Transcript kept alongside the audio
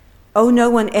Owe no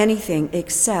one anything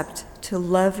except to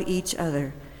love each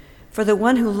other, for the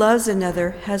one who loves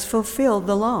another has fulfilled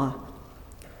the law.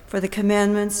 For the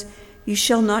commandments, you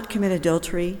shall not commit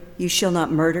adultery, you shall not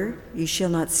murder, you shall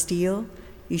not steal,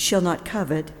 you shall not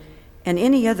covet, and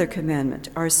any other commandment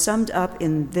are summed up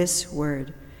in this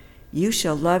word: you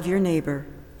shall love your neighbor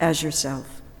as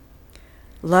yourself.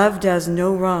 Love does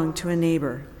no wrong to a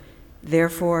neighbor.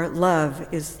 Therefore, love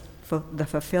is the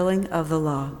fulfilling of the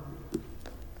law.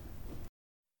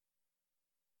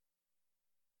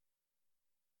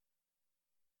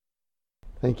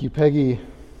 Thank you, Peggy.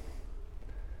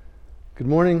 Good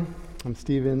morning. I'm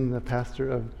Stephen, the pastor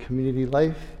of Community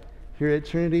Life here at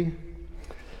Trinity.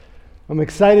 I'm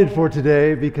excited for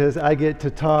today because I get to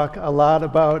talk a lot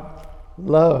about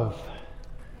love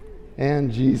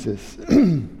and Jesus.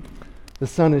 The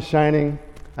sun is shining.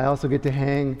 I also get to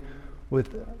hang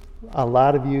with a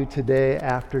lot of you today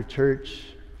after church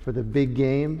for the big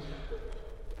game.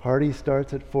 Party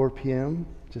starts at 4 p.m.,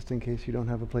 just in case you don't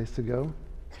have a place to go.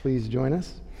 Please join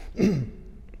us.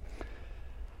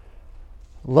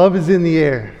 Love is in the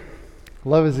air.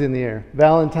 Love is in the air.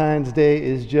 Valentine's Day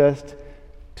is just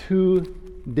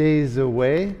 2 days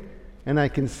away, and I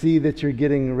can see that you're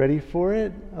getting ready for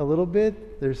it a little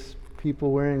bit. There's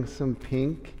people wearing some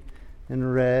pink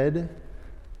and red,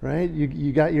 right?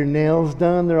 You got your nails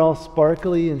done. They're all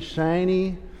sparkly and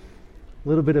shiny. A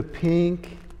little bit of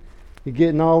pink. You're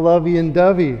getting all lovey and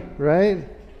dovey, right?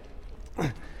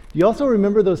 Do you also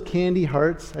remember those candy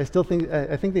hearts? I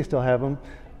think they still have them.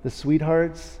 The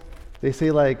sweethearts. They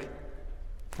say like,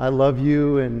 I love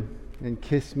you and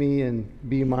kiss me and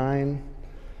be mine.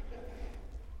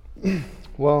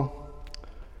 Well,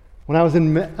 when I was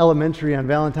in elementary on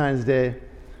Valentine's Day,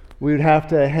 we would have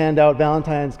to hand out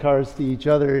Valentine's cards to each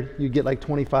other. You'd get like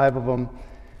 25 of them.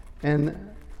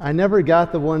 And I never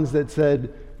got the ones that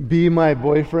said, be my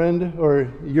boyfriend or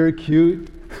you're cute.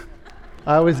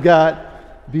 I always got,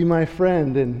 be my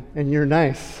friend and you're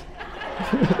nice.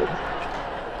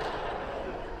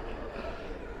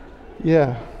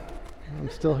 Yeah, I'm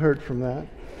still hurt from that.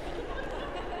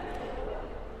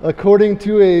 According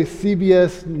to a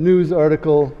CBS News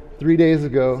article 3 days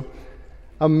ago,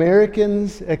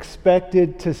 Americans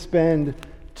expected to spend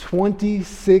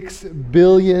 $26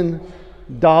 billion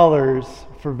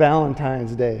for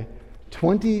Valentine's Day.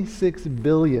 $26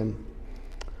 billion.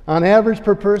 On average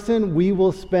per person, we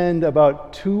will spend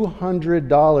about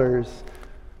 $200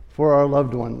 for our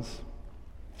loved ones.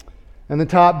 And the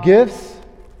top gifts: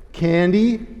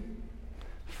 candy,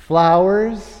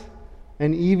 flowers,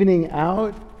 an evening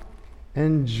out,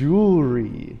 and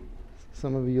jewelry.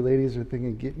 Some of you ladies are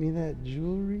thinking, get me that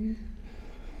jewelry?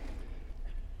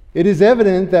 It is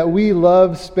evident that we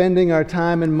love spending our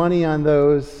time and money on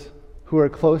those who are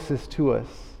closest to us,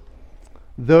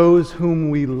 those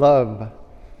whom we love.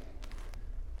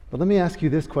 But let me ask you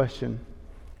this question.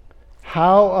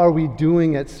 How are we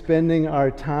doing at spending our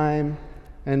time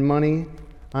and money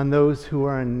on those who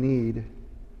are in need,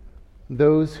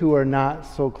 those who are not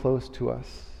so close to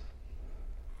us?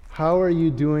 How are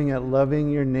you doing at loving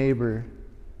your neighbor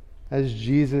as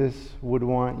Jesus would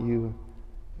want you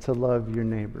to love your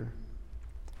neighbor?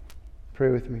 Pray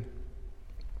with me.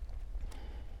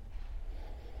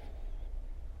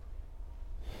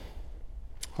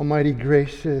 Almighty,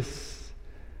 gracious,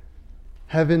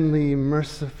 heavenly,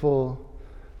 merciful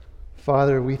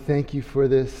Father, we thank you for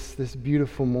this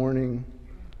beautiful morning.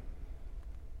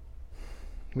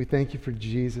 We thank you for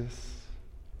Jesus,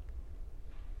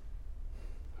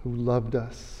 who loved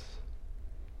us,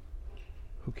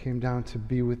 who came down to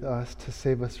be with us, to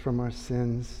save us from our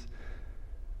sins.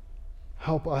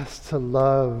 Help us to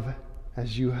love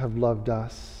as you have loved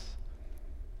us.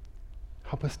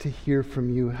 Help us to hear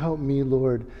from you. Help me,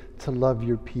 Lord, to love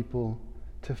your people,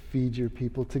 to feed your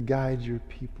people, to guide your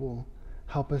people.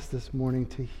 Help us this morning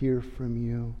to hear from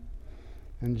you.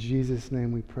 In Jesus'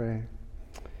 name we pray.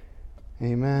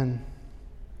 Amen.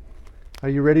 Are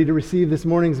you ready to receive this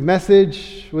morning's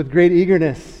message with great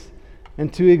eagerness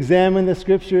and to examine the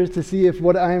scriptures to see if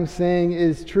what I am saying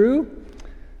is true?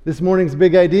 This morning's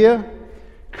big idea: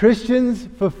 Christians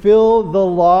fulfill the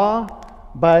law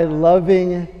by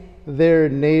loving their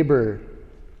neighbor.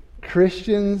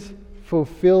 Christians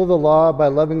fulfill the law by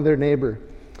loving their neighbor.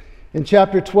 In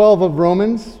chapter 12 of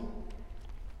Romans,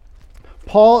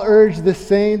 Paul urged the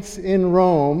saints in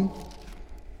Rome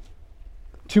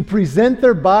to present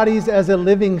their bodies as a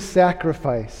living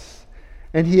sacrifice.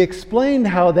 And he explained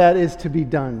how that is to be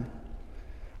done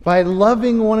by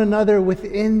loving one another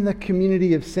within the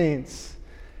community of saints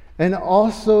and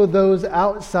also those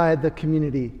outside the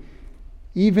community,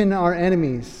 even our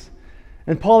enemies.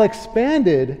 And Paul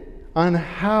expanded on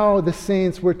how the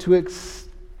saints were to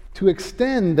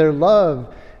extend their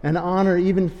love and honor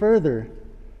even further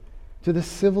to the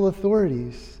civil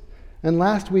authorities. And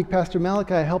last week, Pastor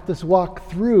Malachi helped us walk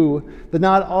through the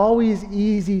not always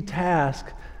easy task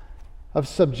of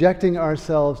subjecting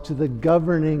ourselves to the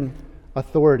governing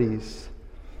authorities.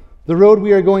 The road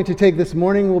we are going to take this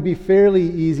morning will be fairly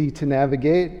easy to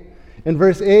navigate. In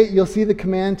verse 8, you'll see the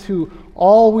command to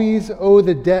always owe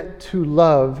the debt to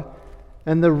love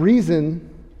and the reason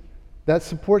that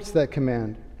supports that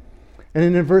command. And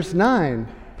in verse 9,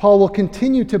 Paul will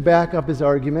continue to back up his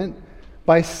argument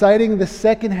by citing the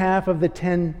second half of the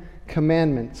 10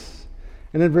 commandments.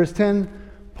 And in verse 10,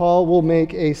 Paul will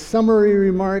make a summary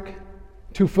remark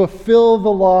to fulfill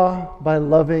the law by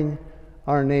loving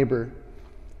our neighbor.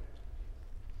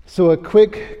 So a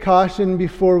quick caution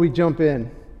before we jump in.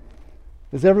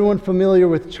 Is everyone familiar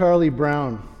with Charlie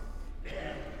Brown?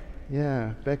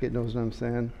 Yeah, Beckett knows what I'm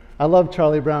saying. I love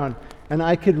Charlie Brown, and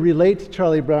I could relate to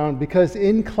Charlie Brown because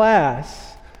in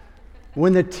class,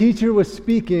 when the teacher was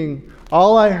speaking,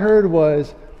 all I heard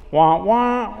was, wah,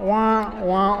 wah, wah,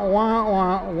 wah, wah,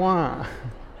 wah, wah.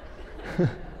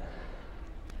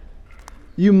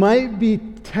 You might be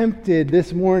tempted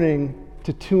this morning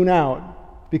to tune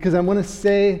out because I'm going to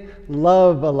say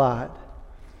love a lot.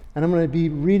 And I'm going to be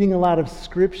reading a lot of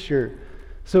scripture.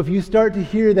 So if you start to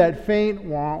hear that faint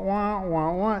wah, wah,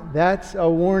 wah, wah, that's a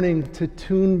warning to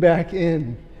tune back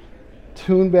in.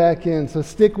 Tune back in. So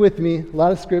stick with me. A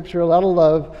lot of scripture, a lot of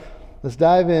love. Let's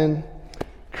dive in.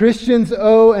 Christians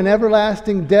owe an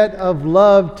everlasting debt of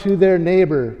love to their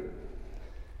neighbor.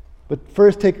 But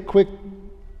first, take a quick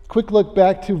look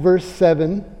back to verse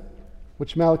 7,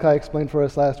 which Malachi explained for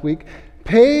us last week.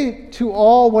 Pay to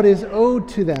all what is owed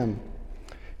to them.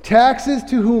 Taxes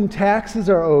to whom taxes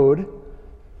are owed.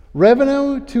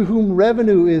 Revenue to whom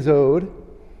revenue is owed.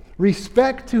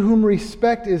 Respect to whom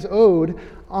respect is owed.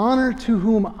 Honor to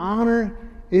whom honor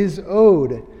is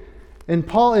owed. And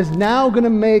Paul is now going to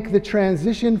make the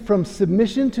transition from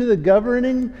submission to the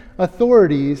governing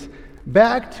authorities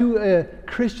back to a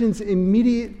Christian's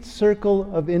immediate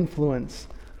circle of influence,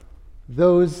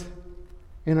 those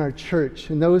in our church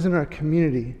and those in our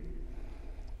community.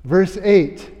 Verse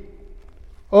 8,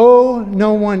 owe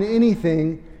no one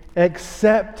anything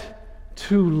except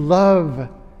to love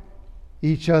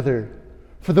each other.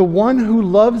 For the one who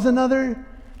loves another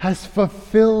has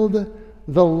fulfilled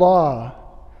the law.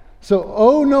 So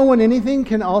owe no one anything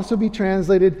can also be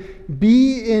translated,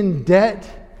 be in debt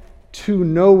to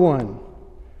no one.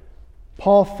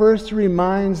 Paul first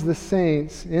reminds the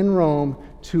saints in Rome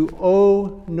to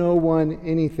owe no one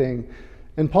anything.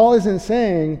 And Paul isn't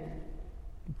saying,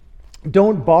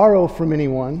 don't borrow from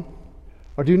anyone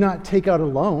or do not take out a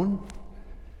loan.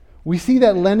 We see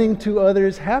that lending to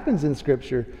others happens in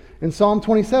Scripture. In Psalm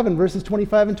 27, verses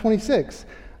 25 and 26,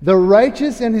 the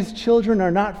righteous and his children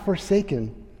are not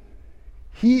forsaken.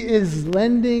 He is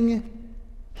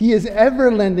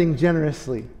ever lending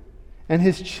generously, and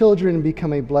his children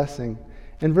become a blessing.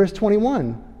 In verse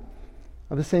 21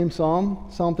 of the same psalm,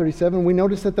 Psalm 37, we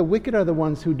notice that the wicked are the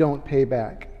ones who don't pay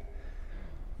back.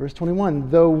 Verse 21,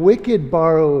 the wicked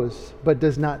borrows but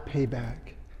does not pay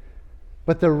back,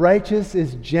 but the righteous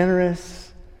is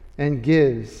generous and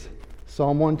gives.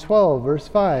 Psalm 112, verse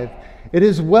 5, it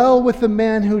is well with the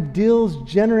man who deals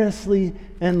generously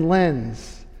and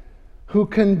lends, who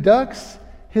conducts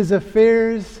his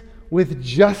affairs with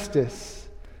justice.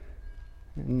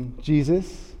 And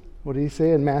Jesus, what did he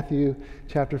say in Matthew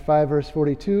chapter 5, verse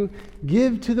 42?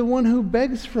 Give to the one who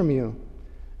begs from you,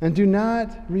 and do not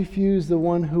refuse the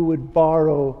one who would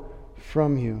borrow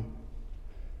from you.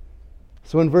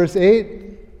 So in verse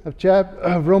 8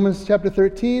 of Romans chapter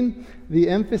 13, the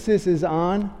emphasis is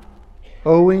on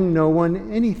owing no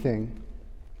one anything.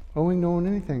 Owing no one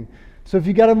anything. So if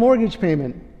you got a mortgage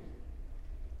payment,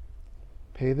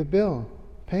 pay the bill.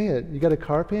 Pay it. You got a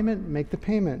car payment? Make the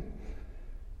payment.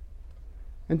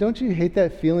 And don't you hate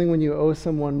that feeling when you owe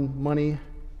someone money?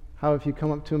 How if you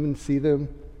come up to them and see them,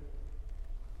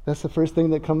 that's the first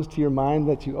thing that comes to your mind,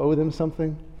 that you owe them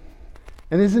something?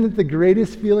 And isn't it the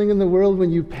greatest feeling in the world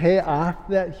when you pay off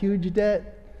that huge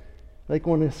debt? Like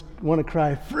want to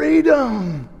cry,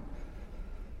 freedom!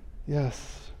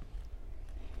 Yes.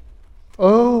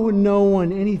 Owe no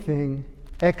one anything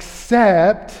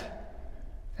except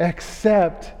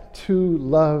to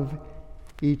love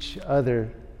each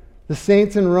other. The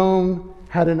saints in Rome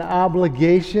had an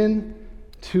obligation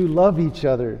to love each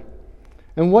other.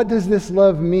 And what does this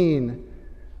love mean?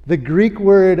 The Greek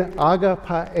word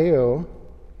agapeo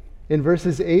in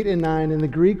verses 8 and 9, and the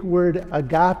Greek word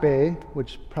agape,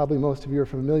 which probably most of you are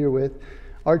familiar with,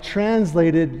 are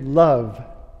translated love.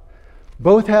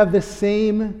 Both have the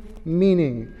same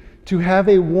meaning: to have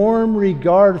a warm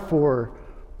regard for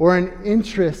or an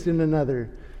interest in another,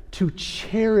 to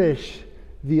cherish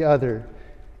the other.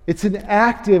 It's an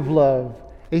active love,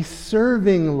 a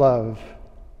serving love,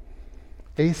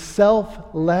 a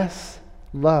selfless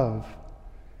love.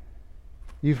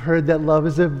 You've heard that love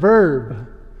is a verb.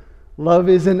 Love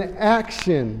is an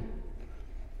action.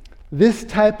 This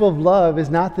type of love is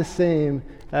not the same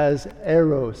as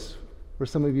eros, or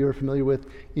some of you are familiar with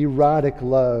erotic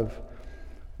love,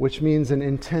 which means an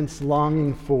intense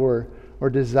longing for or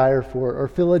desire for, or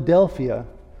Philadelphia,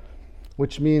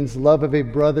 which means love of a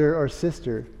brother or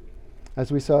sister,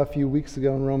 as we saw a few weeks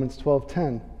ago in Romans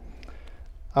 12:10.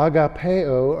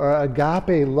 Agapeo, or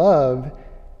agape love,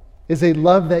 is a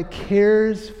love that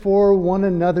cares for one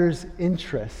another's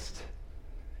interest.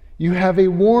 You have a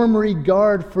warm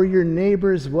regard for your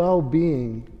neighbor's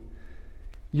well-being.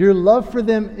 Your love for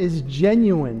them is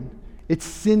genuine. It's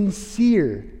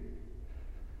sincere.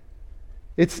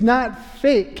 It's not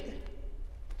fake.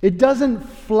 It doesn't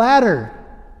flatter.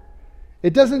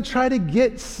 It doesn't try to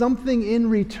get something in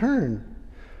return.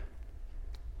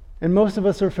 And most of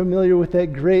us are familiar with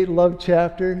that great love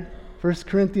chapter, 1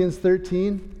 Corinthians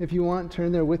 13. If you want,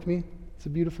 turn there with me. It's a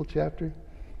beautiful chapter.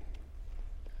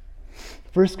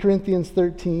 1 Corinthians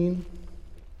 13.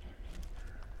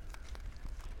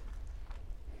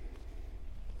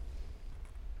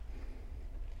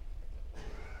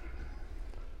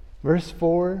 Verse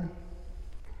 4.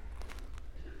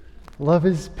 Love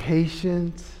is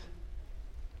patient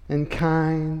and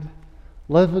kind.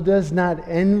 Love does not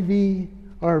envy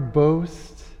or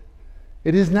boast.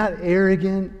 It is not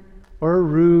arrogant or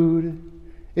rude.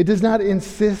 It does not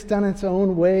insist on its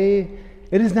own way.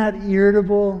 It is not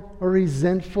irritable or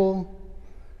resentful.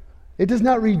 It does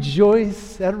not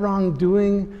rejoice at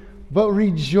wrongdoing, but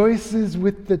rejoices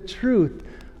with the truth.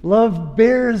 Love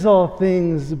bears all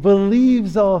things,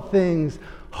 believes all things,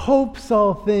 hopes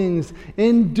all things,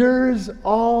 endures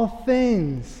all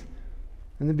things.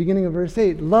 In the beginning of verse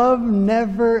 8, love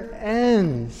never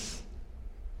ends.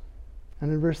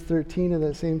 And in verse 13 of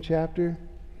that same chapter,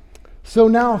 so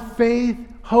now faith,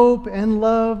 hope, and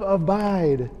love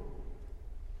abide.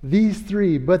 These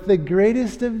three, but the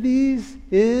greatest of these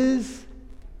is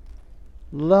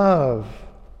love.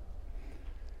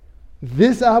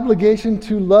 This obligation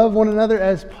to love one another,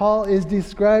 as Paul is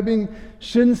describing,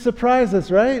 shouldn't surprise us,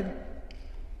 right?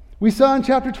 We saw in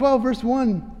chapter 12, verse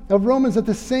 1 of Romans, that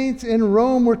the saints in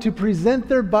Rome were to present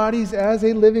their bodies as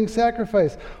a living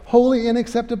sacrifice, holy and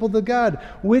acceptable to God,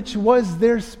 which was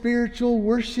their spiritual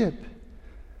worship.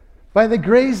 By the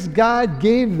grace God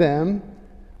gave them,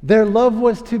 their love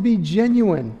was to be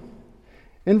genuine.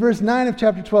 In verse 9 of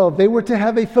chapter 12, they were to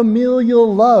have a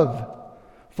familial love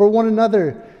for one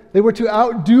another. They were to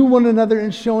outdo one another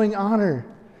in showing honor.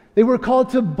 They were called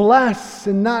to bless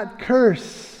and not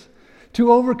curse,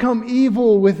 to overcome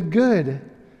evil with good.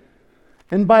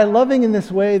 And by loving in this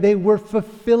way, they were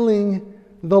fulfilling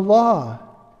the law.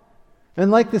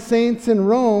 And like the saints in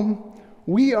Rome,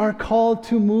 we are called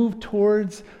to move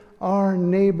towards our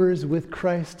neighbors with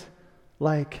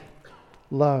Christ-like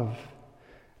love.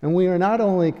 And we are not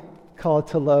only called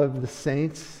to love the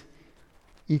saints,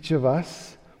 each of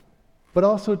us, but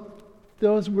also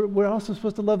we're also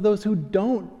supposed to love those who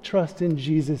don't trust in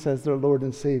Jesus as their Lord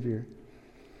and Savior.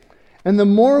 And the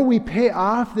more we pay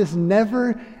off this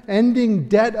never-ending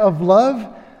debt of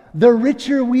love, the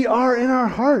richer we are in our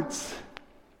hearts.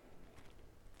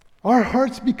 Our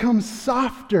hearts become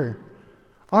softer.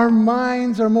 Our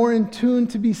minds are more in tune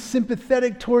to be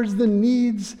sympathetic towards the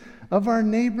needs of our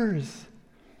neighbors.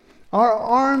 Our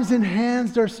arms and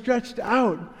hands are stretched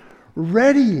out,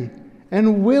 ready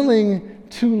and willing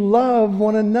to love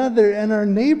one another and our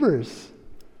neighbors.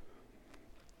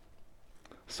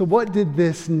 So what did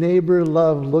this neighbor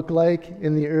love look like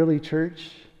in the early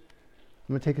church?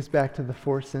 I'm going to take us back to the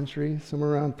 4th century,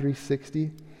 somewhere around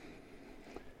 360.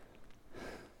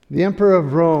 The emperor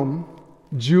of Rome,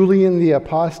 Julian the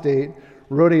Apostate,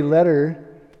 wrote a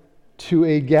letter to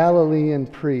a Galilean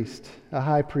priest, a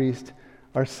high priest,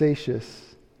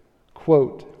 Arsacius.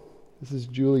 Quote, this is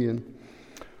Julian.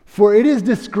 For it is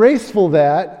disgraceful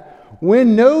that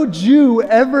when no Jew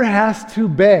ever has to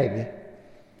beg,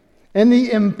 and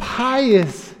the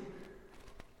impious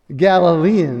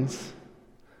Galileans,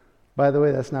 by the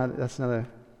way, that's not a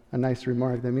nice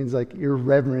remark. That means like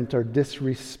irreverent or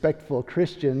disrespectful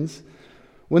Christians.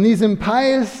 When these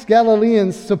impious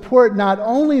Galileans support not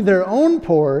only their own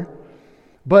poor,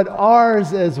 but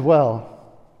ours as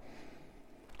well.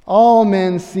 All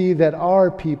men see that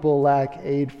our people lack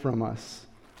aid from us.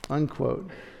 Unquote.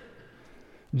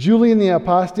 Julian the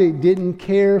Apostate didn't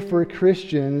care for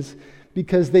Christians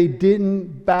because they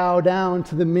didn't bow down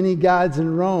to the many gods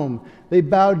in Rome. They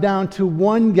bowed down to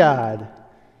one God,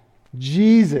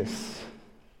 Jesus.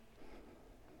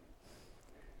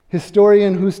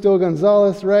 Historian Justo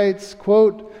Gonzalez writes,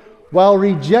 quote, "While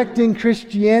rejecting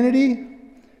Christianity,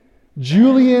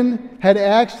 Julian had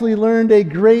actually learned a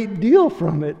great deal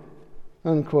from it,"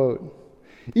 unquote.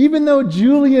 Even though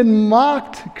Julian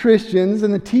mocked Christians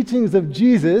and the teachings of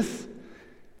Jesus,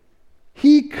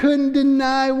 he couldn't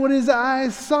deny what his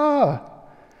eyes saw.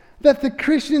 That the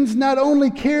Christians not only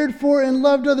cared for and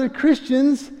loved other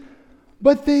Christians,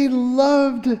 but they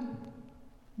loved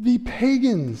the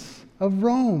pagans of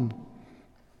Rome.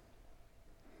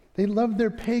 They loved their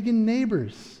pagan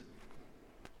neighbors.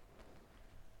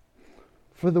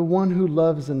 For the one who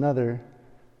loves another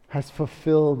has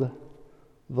fulfilled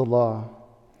the law.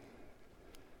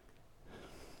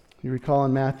 You recall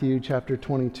in Matthew chapter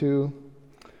 22,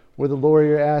 where the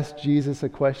lawyer asked Jesus a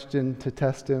question to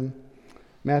test him.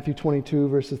 Matthew 22,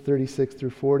 verses 36 through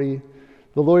 40.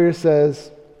 The lawyer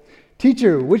says,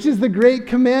 "Teacher, which is the great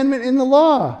commandment in the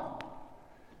law?"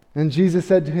 And Jesus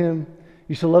said to him,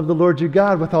 "You shall love the Lord your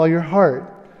God with all your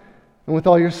heart, and with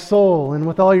all your soul, and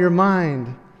with all your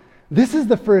mind. This is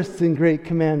the first and great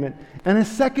commandment. And a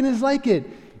second is like it.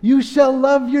 You shall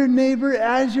love your neighbor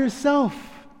as yourself.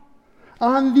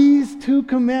 On these two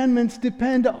commandments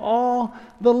depend all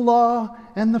the law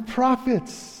and the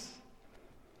prophets."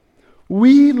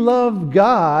 We love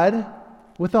God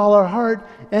with all our heart,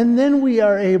 and then we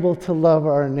are able to love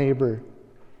our neighbor.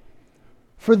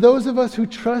 For those of us who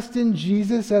trust in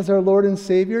Jesus as our Lord and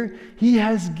Savior, He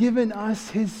has given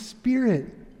us His Spirit.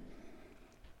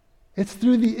 It's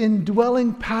through the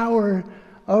indwelling power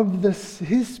of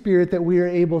His Spirit that we are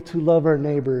able to love our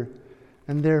neighbor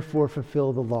and therefore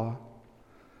fulfill the law.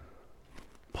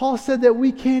 Paul said that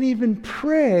we can't even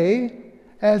pray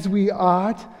as we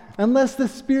ought unless the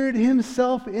Spirit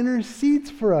Himself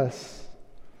intercedes for us.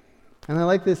 And I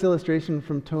like this illustration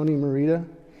from Tony Merida.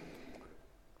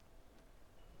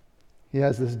 He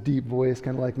has this deep voice,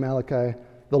 kind of like Malachi.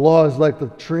 The law is like the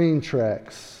train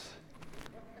tracks,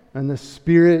 and the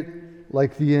Spirit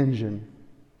like the engine.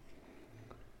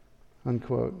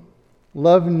 Unquote.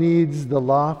 Love needs the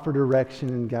law for direction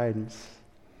and guidance.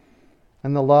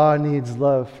 And the law needs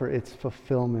love for its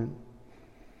fulfillment.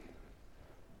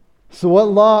 So what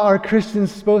law are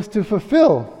Christians supposed to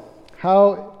fulfill?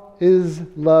 How is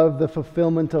love the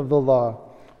fulfillment of the law?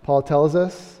 Paul tells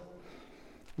us,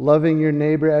 loving your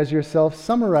neighbor as yourself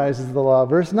summarizes the law.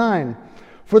 Verse 9,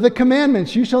 "For the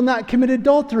commandments, you shall not commit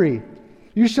adultery,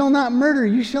 you shall not murder,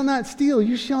 you shall not steal,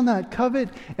 you shall not covet,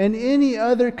 and any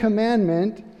other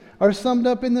commandment are summed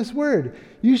up in this word.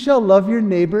 You shall love your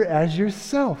neighbor as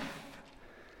yourself."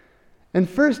 And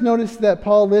first notice that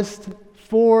Paul lists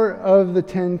 4 of the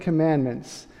 10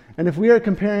 commandments. And if we are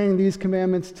comparing these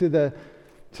commandments to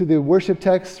the worship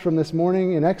text from this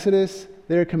morning in Exodus,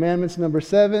 they are commandments number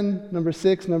 7, number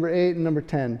 6, number 8, and number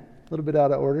 10. A little bit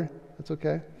out of order. That's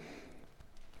okay.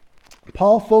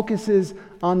 Paul focuses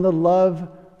on the love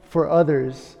for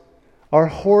others, our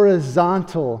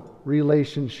horizontal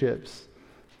relationships.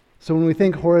 So when we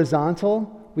think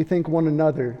horizontal, we think one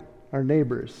another, our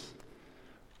neighbors.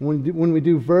 When we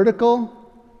do vertical,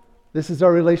 this is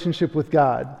our relationship with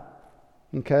God.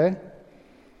 Okay?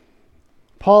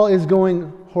 Paul is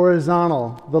going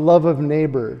horizontal, the love of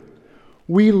neighbor.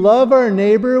 We love our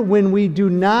neighbor when we do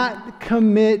not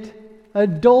commit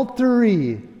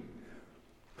adultery.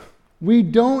 We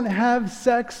don't have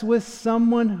sex with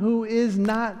someone who is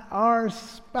not our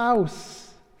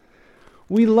spouse.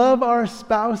 We love our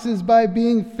spouses by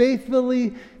being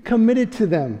faithfully committed to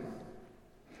them.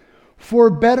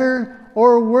 For better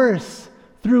or worse,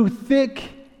 through thick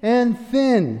and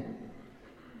thin.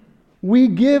 We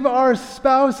give our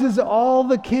spouses all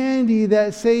the candy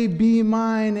that say, "Be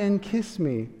mine and kiss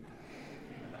me."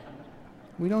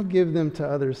 We don't give them to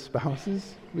other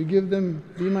spouses. We give them,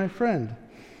 "Be my friend."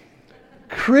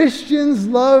 Christians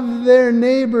love their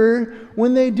neighbor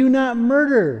when they do not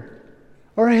murder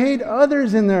or hate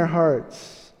others in their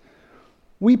hearts.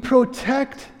 We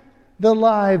protect the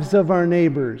lives of our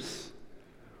neighbors.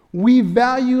 We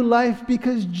value life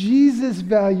because Jesus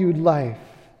valued life.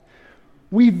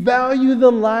 We value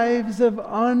the lives of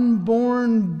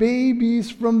unborn babies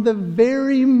from the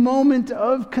very moment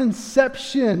of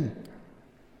conception.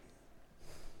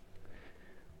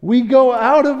 We go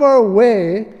out of our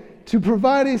way to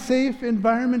provide a safe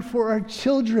environment for our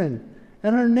children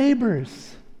and our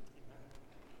neighbors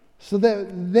so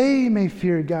that they may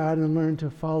fear God and learn to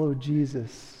follow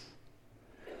Jesus.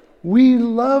 We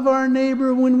love our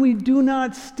neighbor when we do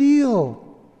not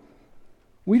steal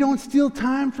We don't steal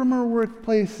time from our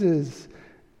workplaces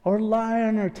or lie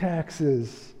on our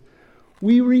taxes.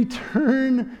 We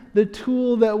return the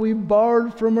tool that we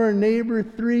borrowed from our neighbor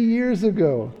 3 years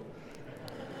ago.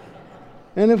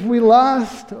 And if we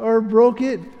lost or broke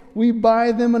it, we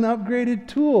buy them an upgraded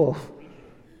tool.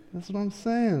 That's what I'm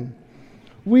saying.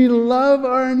 We love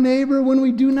our neighbor when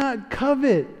we do not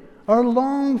covet or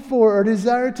long for or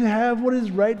desire to have what is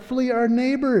rightfully our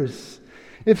neighbor's.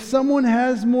 If someone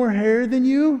has more hair than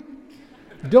you,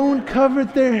 don't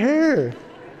covet their hair.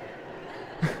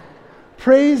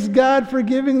 Praise God for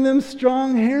giving them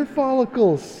strong hair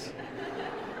follicles.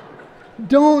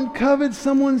 Don't covet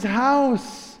someone's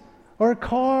house or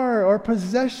car or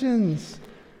possessions.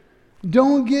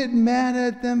 Don't get mad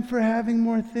at them for having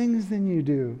more things than you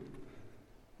do.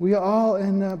 We'll all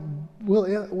end up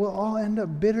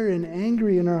bitter and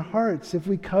angry in our hearts if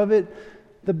we covet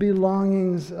the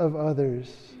belongings of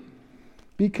others.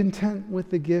 Be content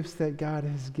with the gifts that God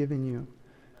has given you.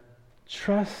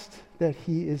 Trust that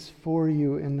He is for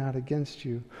you and not against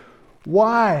you.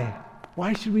 Why?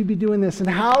 Why should we be doing this? And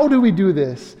how do we do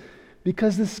this?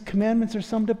 Because these commandments are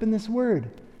summed up in this word.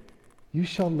 You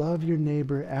shall love your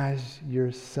neighbor as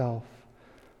yourself.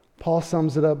 Paul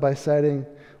sums it up by citing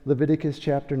Leviticus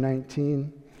chapter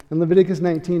 19. In Leviticus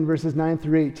 19, verses 9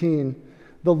 through 18,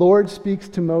 the Lord speaks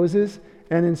to Moses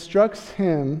and instructs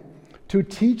him to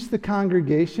teach the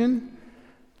congregation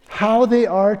how they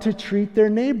are to treat their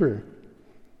neighbor.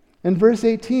 And verse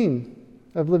 18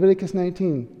 of Leviticus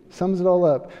 19 sums it all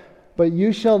up. But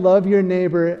you shall love your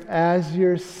neighbor as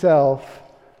yourself.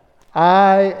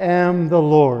 I am the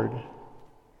Lord.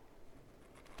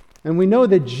 And we know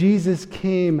that Jesus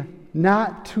came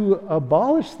not to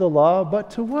abolish the law,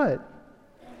 but to what?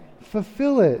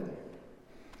 Fulfill it.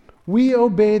 We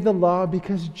obey the law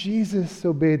because Jesus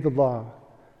obeyed the law.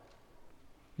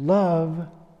 Love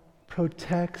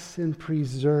protects and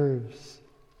preserves.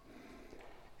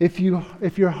 If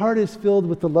your heart is filled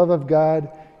with the love of God,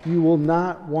 you will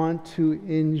not want to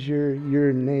injure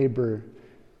your neighbor.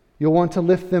 You'll want to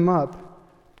lift them up,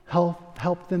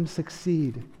 help them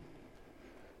succeed.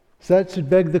 So that should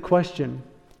beg the question,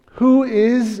 who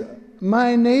is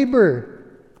my neighbor?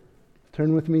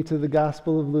 Turn with me to the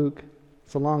Gospel of Luke.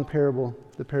 It's a long parable,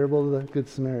 the parable of the Good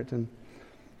Samaritan.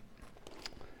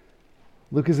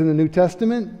 Luke is in the New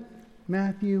Testament.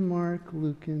 Matthew, Mark,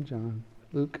 Luke, and John.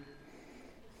 Luke.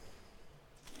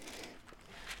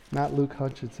 Not Luke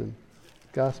Hutchinson.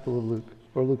 Gospel of Luke,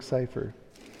 or Luke Cipher.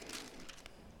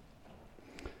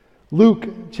 Luke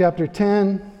chapter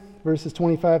 10, verses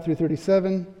 25 through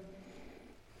 37.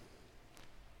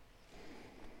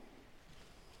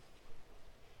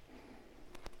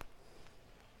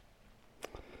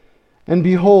 And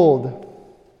behold,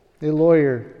 a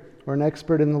lawyer or an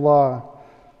expert in the law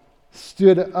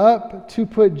stood up to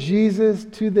put Jesus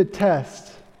to the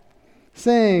test,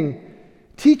 saying,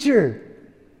 Teacher,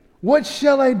 what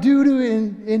shall I do to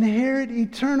inherit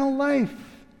eternal life?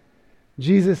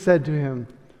 Jesus said to him,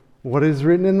 What is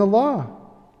written in the law?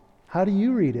 How do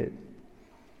you read it?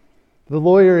 The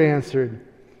lawyer answered,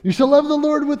 You shall love the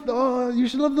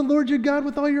Lord your God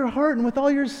with all your heart and with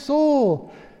all your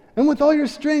soul and with all your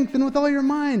strength and with all your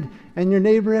mind, and your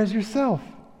neighbor as yourself.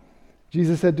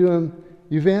 Jesus said to him,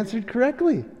 You've answered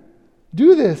correctly.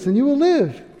 Do this and you will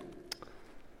live.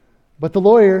 But the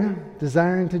lawyer,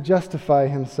 desiring to justify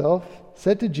himself,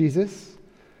 said to Jesus,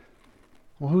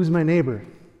 Well, who's my neighbor?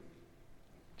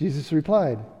 Jesus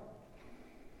replied,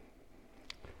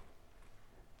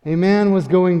 A man was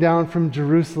going down from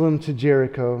Jerusalem to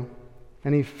Jericho,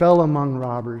 and he fell among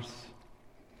robbers,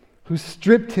 who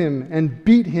stripped him and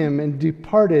beat him and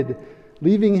departed,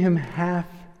 leaving him half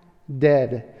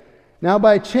dead. Now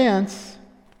by chance,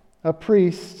 a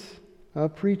priest, a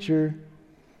preacher,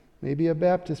 maybe a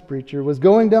Baptist preacher, was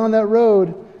going down that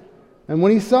road, and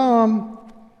when he saw him,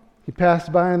 he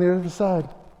passed by on the other side.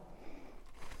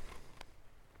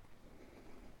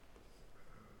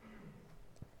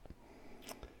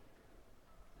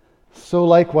 So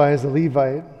likewise, a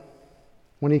Levite,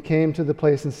 when he came to the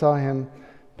place and saw him,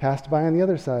 passed by on the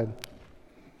other side.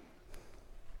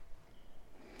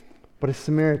 But a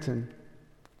Samaritan,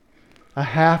 a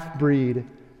half-breed,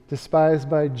 despised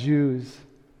by Jews,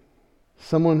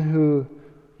 someone who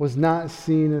was not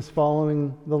seen as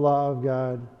following the law of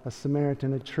God, a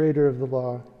Samaritan, a traitor of the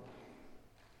law,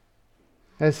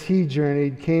 as he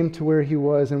journeyed, came to where he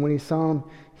was, and when he saw him,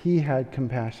 he had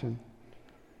compassion.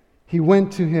 He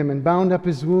went to him and bound up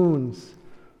his wounds,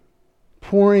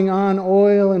 pouring on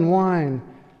oil and wine.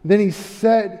 Then he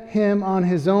set him on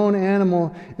his own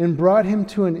animal and brought him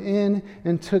to an inn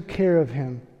and took care of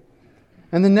him.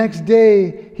 And the next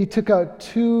day, he took out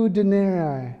 2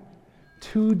 denarii,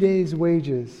 2 days'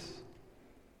 wages.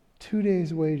 2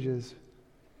 days' wages.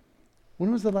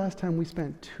 When was the last time we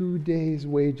spent 2 days'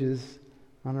 wages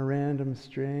on a random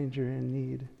stranger in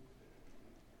need?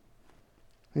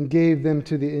 And gave them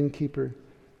to the innkeeper,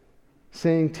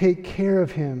 saying, take care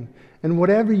of him, and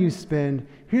whatever you spend,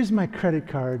 here's my credit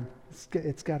card.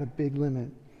 It's got a big limit.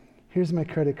 Here's my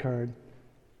credit card.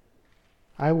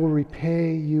 I will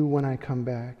repay you when I come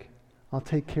back. I'll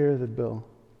take care of the bill.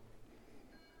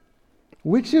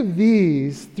 Which of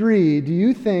these 3 do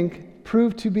you think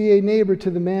proved to be a neighbor to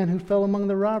the man who fell among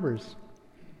the robbers?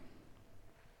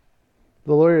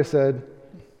 The lawyer said,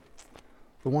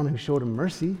 the one who showed him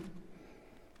mercy.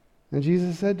 And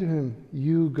Jesus said to him,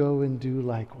 you go and do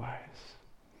likewise.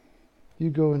 You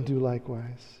go and do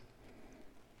likewise.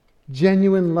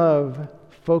 Genuine love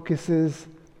focuses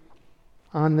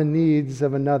on the needs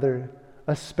of another,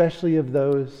 especially of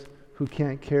those who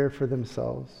can't care for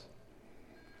themselves.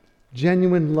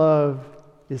 Genuine love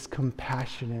is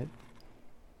compassionate.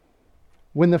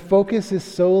 When the focus is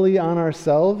solely on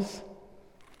ourselves,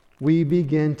 we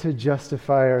begin to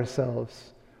justify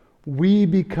ourselves. We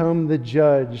become the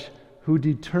judge who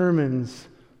determines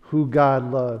who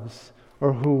God loves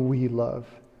or who we love,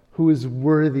 who is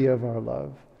worthy of our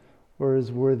love or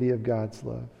is worthy of God's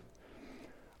love.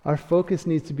 Our focus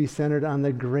needs to be centered on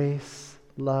the grace,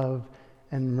 love,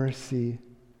 and mercy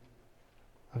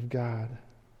of God.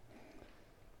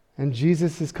 And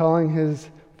Jesus is calling his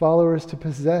followers to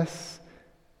possess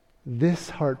this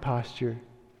heart posture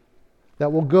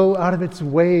that will go out of its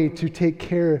way to take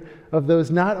care of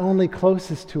those not only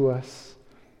closest to us,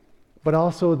 but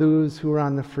also those who are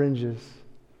on the fringes,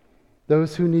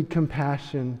 those who need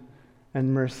compassion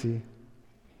and mercy.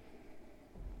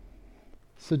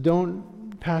 So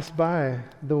don't pass by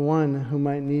the one who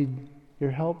might need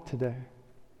your help today.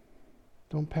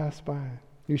 Don't pass by.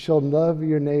 You shall love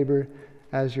your neighbor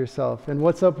as yourself. And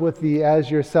what's up with the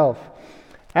as yourself?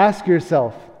 Ask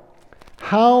yourself,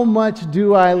 how much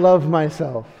do I love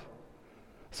myself?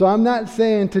 So I'm not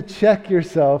saying to check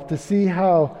yourself to see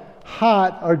how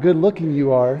hot or good looking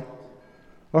you are,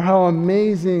 or how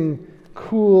amazing,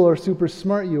 cool, or super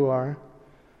smart you are.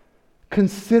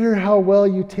 Consider how well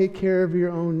you take care of your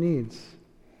own needs,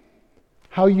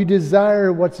 how you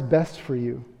desire what's best for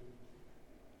you,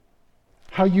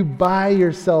 how you buy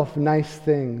yourself nice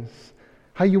things,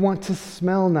 how you want to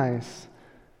smell nice,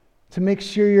 to make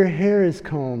sure your hair is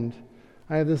combed.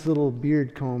 I have this little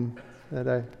beard comb that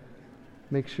I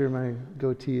make sure my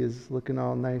goatee is looking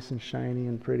all nice and shiny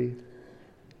and pretty.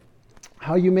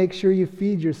 How you make sure you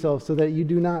feed yourself so that you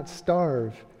do not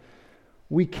starve.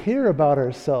 We care about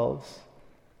ourselves.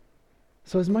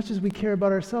 So as much as we care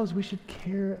about ourselves, we should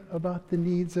care about the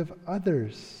needs of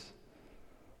others.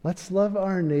 Let's love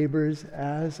our neighbors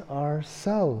as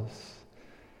ourselves.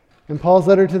 In Paul's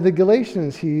letter to the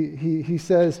Galatians, he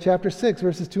says, chapter 6,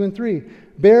 verses 2 and 3,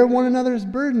 bear one another's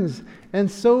burdens,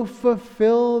 and so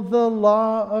fulfill the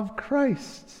law of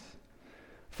Christ.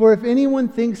 For if anyone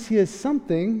thinks he is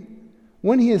something,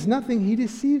 when he is nothing, he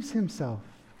deceives himself.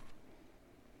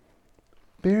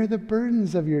 Bear the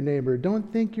burdens of your neighbor.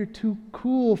 Don't think you're too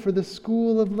cool for the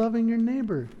school of loving your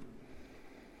neighbor.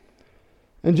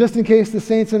 And just in case the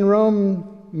saints in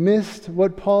Rome missed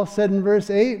what Paul said in verse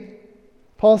 8,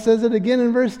 Paul says it again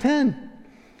in verse 10.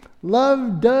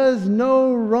 Love does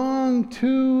no wrong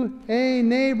to a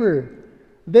neighbor.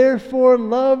 Therefore,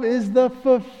 love is the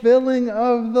fulfilling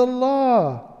of the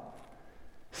law.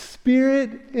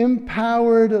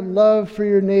 Spirit-empowered love for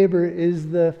your neighbor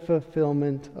is the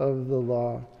fulfillment of the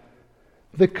law.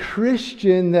 The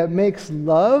Christian that makes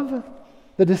love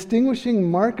the distinguishing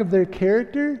mark of their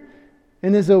character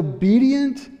and is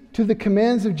obedient to the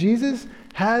commands of Jesus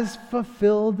has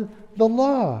fulfilled the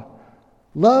law.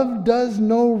 Love does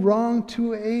no wrong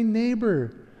to a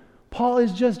neighbor. Paul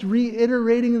is just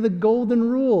reiterating the golden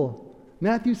rule.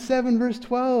 Matthew 7, verse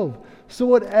 12. So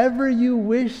whatever you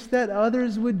wish that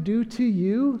others would do to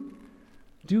you,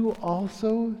 do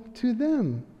also to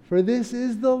them. For this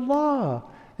is the law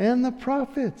and the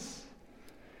prophets.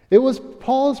 It was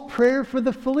Paul's prayer for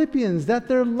the Philippians that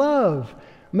their love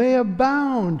may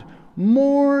abound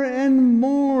more and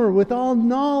more with all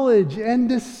knowledge and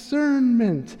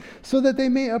discernment, so that they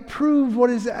may approve what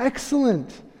is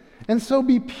excellent, and so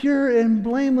be pure and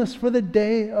blameless for the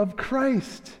day of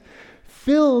Christ,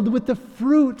 filled with the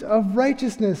fruit of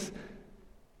righteousness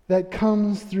that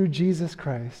comes through Jesus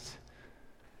Christ,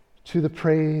 to the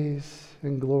praise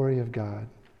and glory of God.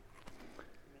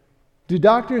 Do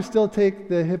doctors still take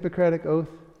the Hippocratic Oath?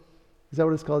 Is that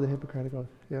what it's called, the Hippocratic Oath?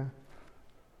 Yeah.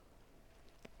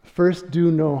 First,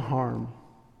 do no harm.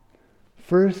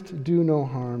 First, do no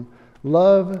harm.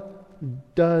 Love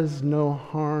does no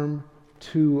harm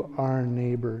to our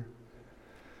neighbor.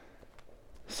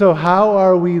 So how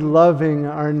are we loving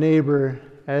our neighbor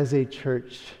as a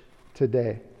church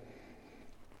today?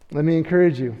 Let me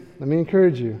encourage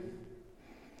you.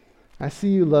 I see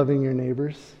you loving your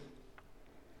neighbors.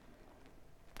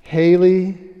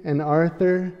 Haley and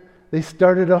Arthur, they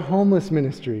started a homeless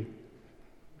ministry.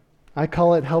 I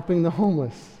call it Helping the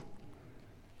Homeless.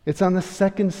 It's on the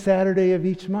second Saturday of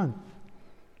each month.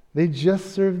 They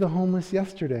just served the homeless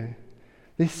yesterday.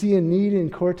 They see a need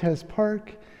in Cortez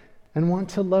Park and want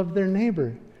to love their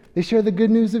neighbor. They share the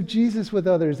good news of Jesus with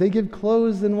others. They give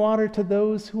clothes and water to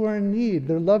those who are in need.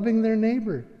 They're loving their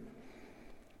neighbor.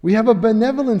 We have a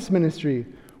benevolence ministry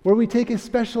where we take a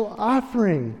special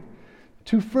offering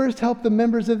to first help the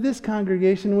members of this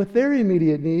congregation with their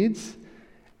immediate needs,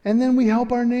 and then we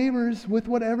help our neighbors with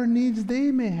whatever needs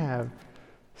they may have,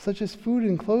 such as food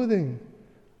and clothing,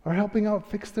 or helping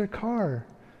out fix their car.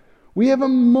 We have a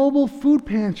mobile food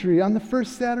pantry on the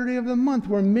first Saturday of the month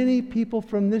where many people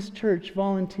from this church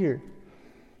volunteer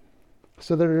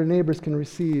so that our neighbors can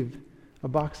receive a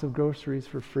box of groceries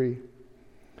for free.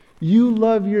 You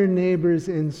love your neighbors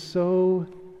in so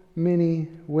many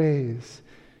ways.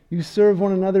 You serve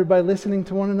one another by listening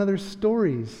to one another's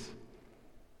stories.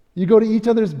 You go to each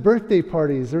other's birthday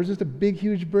parties. There was just a big,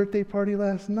 huge birthday party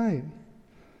last night.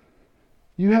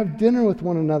 You have dinner with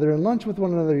one another and lunch with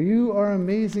one another. You are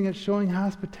amazing at showing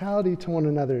hospitality to one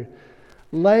another.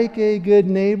 Like a good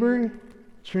neighbor,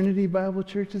 Trinity Bible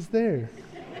Church is there.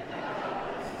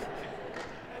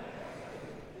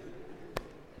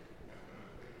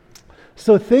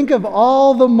 So think of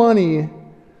all the money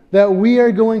that we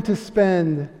are going to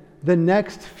spend the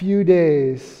next few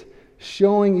days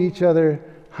showing each other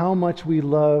how much we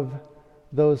love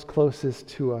those closest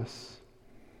to us.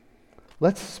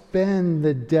 Let's spend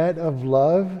the debt of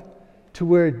love to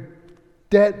where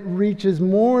debt reaches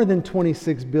more than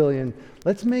 26 billion.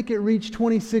 Let's make it reach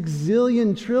 26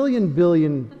 zillion, trillion,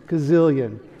 billion,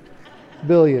 gazillion,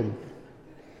 billion.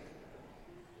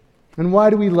 And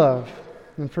why do we love?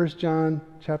 In 1 John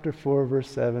chapter 4, verse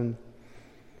 7,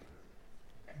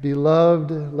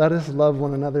 Beloved, let us love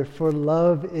one another, for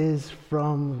love is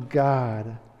from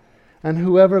God. And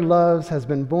whoever loves has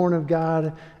been born of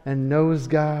God and knows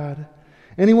God.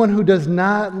 Anyone who does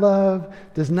not love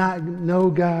does not know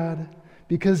God,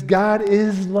 because God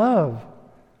is love.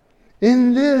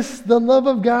 In this, the love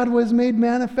of God was made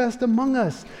manifest among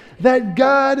us, that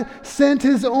God sent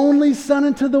His only Son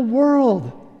into the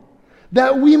world,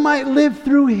 that we might live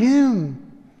through Him.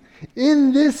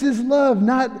 In this is love,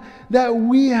 not that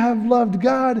we have loved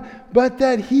God, but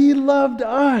that He loved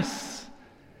us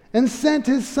and sent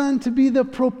His Son to be the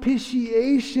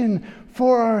propitiation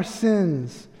for our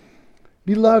sins.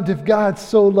 Beloved, if God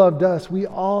so loved us, we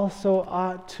also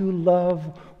ought to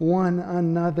love one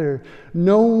another.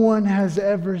 No one has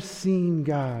ever seen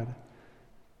God.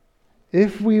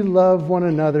 If we love one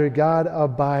another, God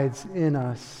abides in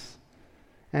us,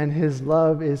 and His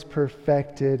love is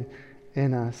perfected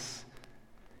in us.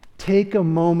 Take a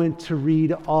moment to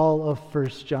read all of 1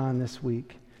 John this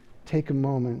week. Take a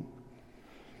moment.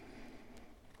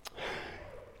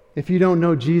 If you don't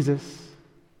know Jesus,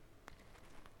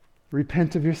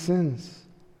 repent of your sins.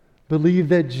 Believe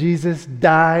that Jesus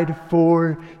died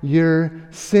for your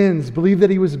sins. Believe that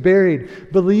He was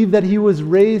buried. Believe that He was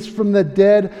raised from the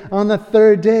dead on the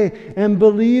third day. And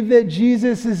believe that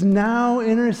Jesus is now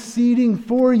interceding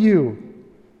for you.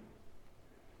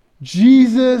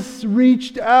 Jesus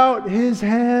reached out His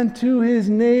hand to His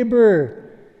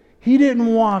neighbor. He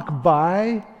didn't walk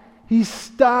by. He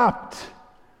stopped,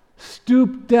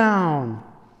 stooped down.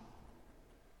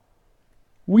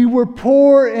 We were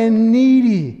poor and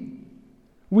needy.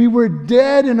 We were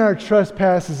dead in our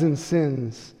trespasses and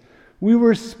sins. We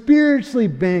were spiritually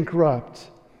bankrupt.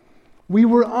 We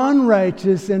were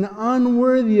unrighteous and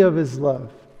unworthy of His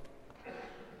love.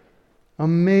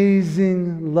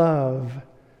 Amazing love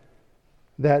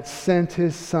that sent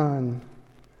His Son.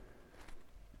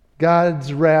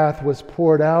 God's wrath was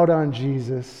poured out on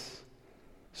Jesus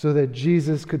so that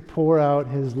Jesus could pour out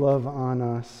His love on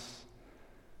us.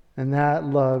 And that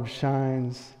love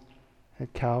shines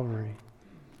at Calvary,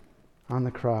 on the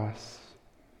cross.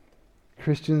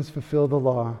 Christians fulfill the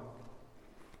law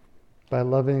by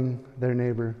loving their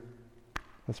neighbor.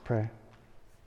 Let's pray.